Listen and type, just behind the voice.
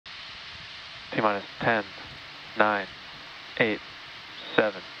T-minus 10, 9, 8,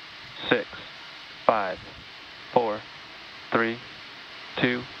 7, 6, 5, 4, 3,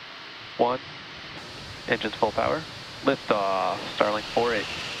 2, 1. Engines full power. Lift off. Starlink 4-8.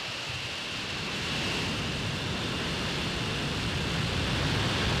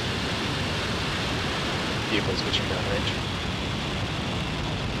 Vehicle switching downrange.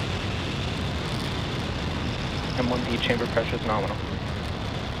 M1D chamber pressure is nominal.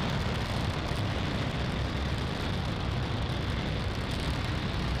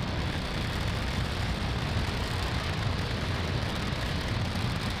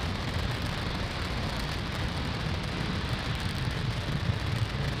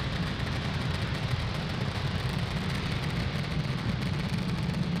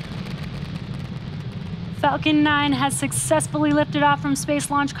 Falcon 9 has successfully lifted off from Space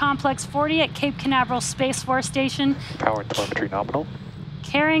Launch Complex 40 at Cape Canaveral Space Force Station. Power and telemetry nominal.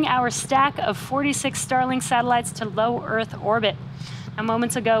 Carrying our stack of 46 Starlink satellites to low Earth orbit. Now,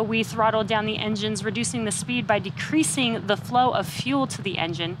 moments ago, we throttled down the engines, reducing the speed by decreasing the flow of fuel to the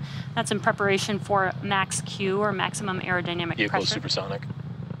engine. That's in preparation for max Q, or maximum aerodynamic Vehicle pressure. supersonic.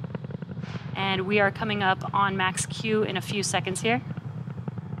 And we are coming up on max Q in a few seconds here.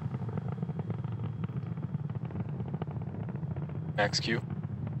 Max Q.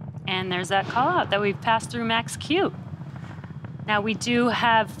 And there's that call out that we've passed through max Q. Now we do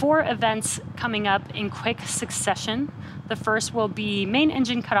have 4 events coming up in quick succession. The first will be main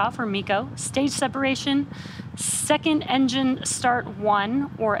engine cutoff, or MECO, stage separation, second engine start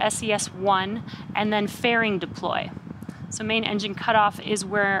 1, or SES 1, and then fairing deploy. So main engine cutoff is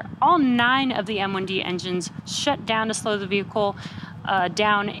where all 9 of the M1D engines shut down to slow the vehicle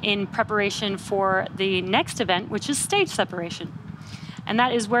down in preparation for the next event, which is stage separation. And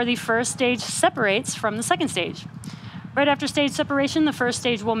that is where the first stage separates from the second stage. Right after stage separation, the first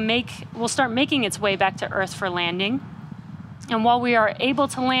stage will start making its way back to Earth for landing. And while we are able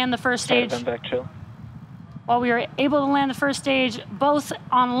to land the first stage, both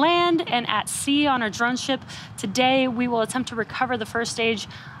on land and at sea on our drone ship, today we will attempt to recover the first stage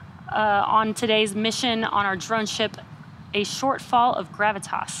on today's mission on our drone ship, a shortfall of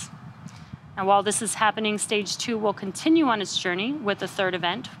gravitas. Now, while this is happening, stage 2 will continue on its journey with the third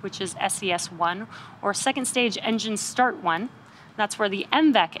event, which is SES 1, or second stage engine start 1. That's where the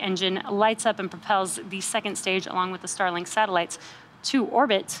MVAC engine lights up and propels the second stage along with the Starlink satellites to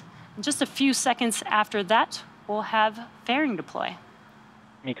orbit. And just a few seconds after that, we'll have fairing deploy.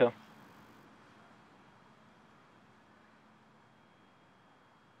 MECO.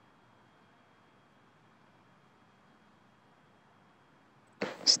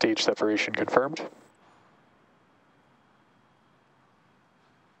 Stage separation confirmed.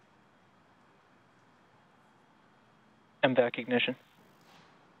 MVAC ignition.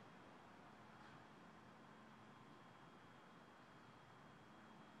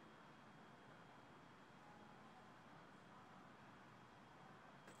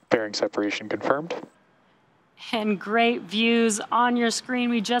 Fairing separation confirmed. And great views on your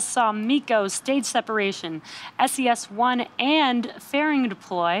screen. We just saw MECO, stage separation, SES-1, and fairing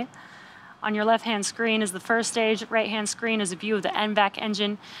deploy. On your left-hand screen is the first stage, right-hand screen is a view of the MVAC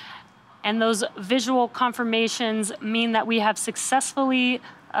engine. And those visual confirmations mean that we have successfully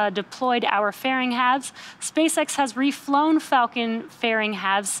deployed our fairing halves. SpaceX has reflown Falcon fairing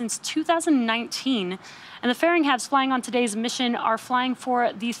halves since 2019, and the fairing halves flying on today's mission are flying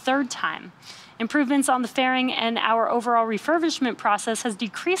for the 3rd time. Improvements on the fairing and our overall refurbishment process has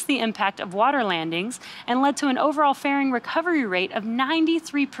decreased the impact of water landings and led to an overall fairing recovery rate of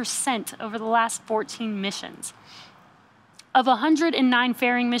 93% over the last 14 missions. Of 109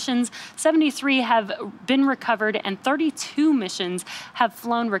 fairing missions, 73 have been recovered and 32 missions have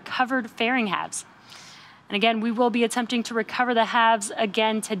flown recovered fairing halves. And again, we will be attempting to recover the halves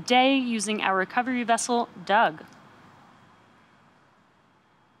again today using our recovery vessel, Doug.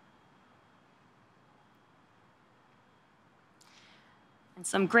 And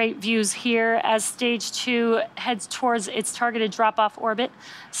some great views here as stage 2 heads towards its targeted drop-off orbit.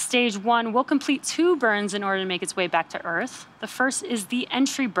 Stage 1 will complete 2 burns in order to make its way back to Earth. The first is the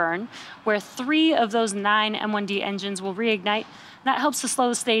entry burn, where 3 of those 9 M1D engines will reignite. That helps to slow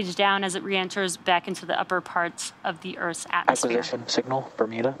the stage down as it re-enters back into the upper parts of the Earth's atmosphere. Acquisition signal,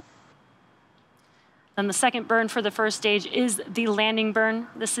 Bermuda. Then the second burn for the first stage is the landing burn.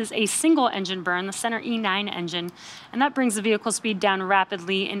 This is a single engine burn, the center E9 engine, and that brings the vehicle speed down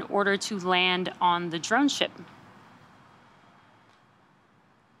rapidly in order to land on the drone ship.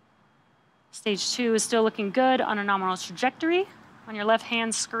 Stage 2 is still looking good on a nominal trajectory. On your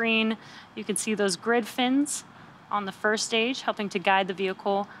left-hand screen, you can see those grid fins on the first stage, helping to guide the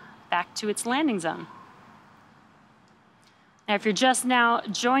vehicle back to its landing zone. Now, if you're just now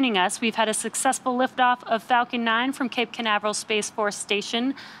joining us, we've had a successful liftoff of Falcon 9 from Cape Canaveral Space Force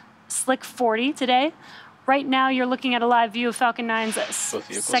Station, Slick 40 today. Right now, you're looking at a live view of Falcon 9's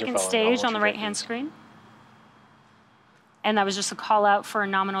second stage on the right-hand screen. And that was just a call out for a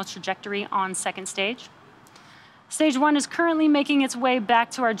nominal trajectory on second stage. Stage 1 is currently making its way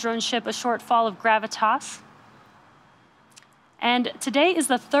back to our drone ship, a short fall of gravitas. And today is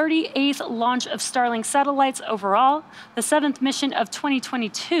the 38th launch of Starlink satellites overall, the 7th mission of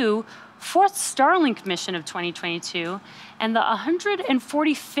 2022, 4th Starlink mission of 2022, and the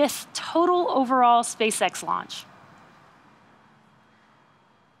 145th total overall SpaceX launch.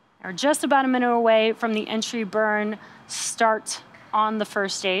 We're just about a minute away from the entry burn start on the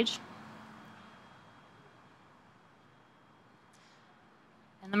first stage.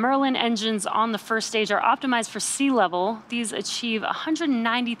 And the Merlin engines on the first stage are optimized for sea level. These achieve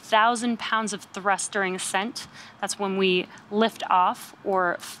 190,000 pounds of thrust during ascent. That's when we lift off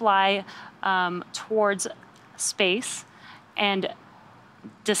or fly towards space, and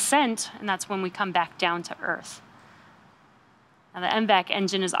descent, and that's when we come back down to Earth. Now, the MVAC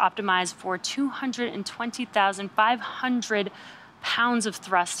engine is optimized for 220,500 pounds of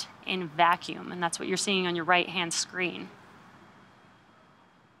thrust in vacuum, and that's what you're seeing on your right-hand screen.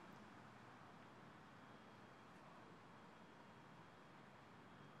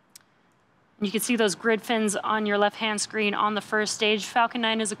 And you can see those grid fins on your left-hand screen on the first stage. Falcon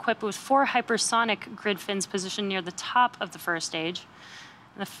 9 is equipped with 4 hypersonic grid fins positioned near the top of the first stage.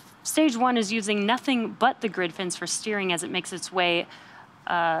 And stage 1 is using nothing but the grid fins for steering as it makes its way,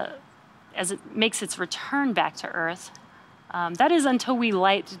 as it makes its return back to Earth. That is until we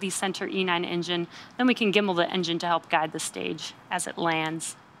light the center E9 engine. Then we can gimbal the engine to help guide the stage as it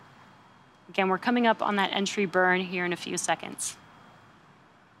lands. Again, we're coming up on that entry burn here in a few seconds.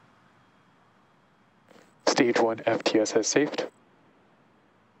 Stage 1 FTS has safed.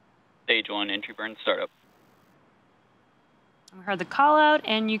 Stage 1 entry burn startup. We heard the call out,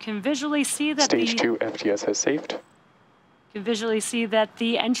 and you can visually see that Stage 2 FTS has safed. You can visually see that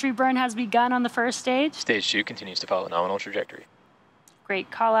the entry burn has begun on the first stage. Stage 2 continues to follow nominal trajectory.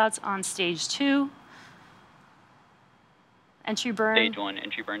 Great call outs on stage 2. Entry burn. Stage 1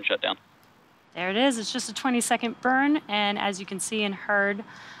 entry burn shut down. There it is. It's just a 20-second burn, and as you can see and heard,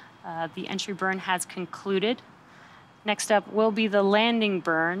 the entry burn has concluded. Next up will be the landing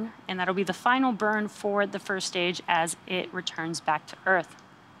burn, and that'll be the final burn for the first stage as it returns back to Earth.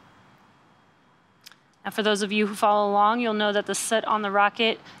 Now, for those of you who follow along, you'll know that the soot on the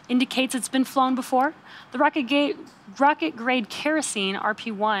rocket indicates it's been flown before. The rocket-grade kerosene,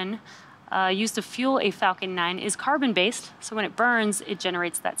 RP1, used to fuel a Falcon 9 is carbon-based, so when it burns, it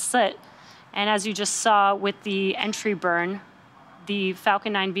generates that soot. And as you just saw with the entry burn, the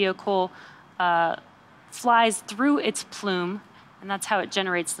Falcon 9 vehicle flies through its plume, and that's how it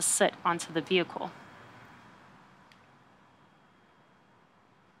generates the soot onto the vehicle.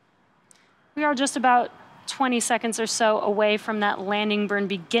 We are just about 20 seconds or so away from that landing burn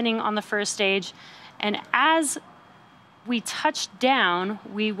beginning on the first stage, and as we touch down,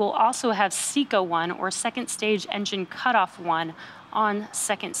 we will also have SECO 1, or second stage engine cutoff 1, on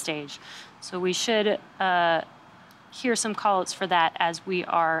second stage. So we should hear some call-outs for that as we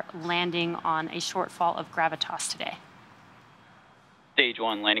are landing on a shortfall of gravitas today. Stage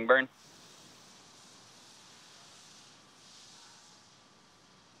 1 landing burn.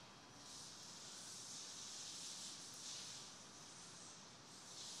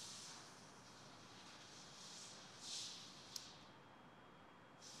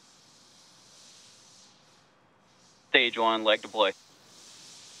 Stage 1 leg deploy.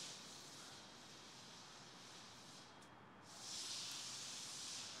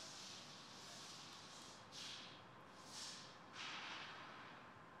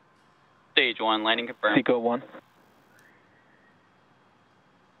 Stage 1 landing confirmed. SECO 1.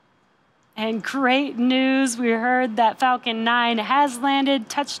 And great news, we heard that Falcon 9 has landed,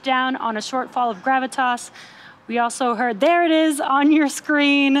 touchdown on a shortfall of gravitas. We also heard, there it is on your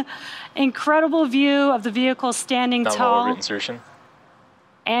screen, incredible view of the vehicle standing tall. Orbit insertion.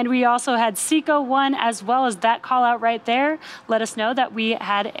 And we also had SECO 1 as well as that call out right there. Let us know that we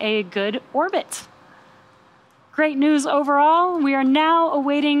had a good orbit. Great news overall. We are now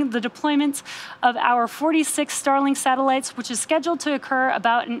awaiting the deployment of our 46 Starlink satellites, which is scheduled to occur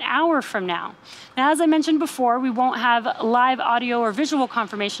about an hour from now. Now, as I mentioned before, we won't have live audio or visual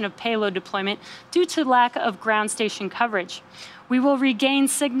confirmation of payload deployment due to lack of ground station coverage. We will regain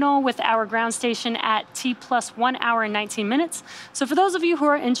signal with our ground station at T plus 1 hour and 19 minutes. So for those of you who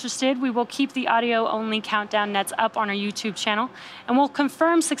are interested, we will keep the audio-only countdown nets up on our YouTube channel, and we'll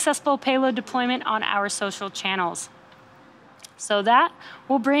confirm successful payload deployment on our social channels. So that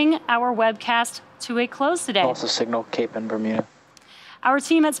will bring our webcast to a close today. Also signal Cape and Bermuda. Our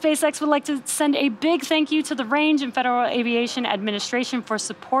team at SpaceX would like to send a big thank you to the Range and Federal Aviation Administration for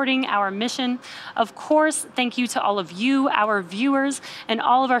supporting our mission. Of course, thank you to all of you, our viewers, and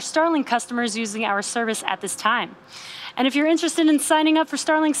all of our Starlink customers using our service at this time. And if you're interested in signing up for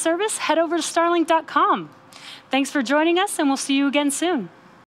Starlink service, head over to starlink.com. Thanks for joining us, and we'll see you again soon.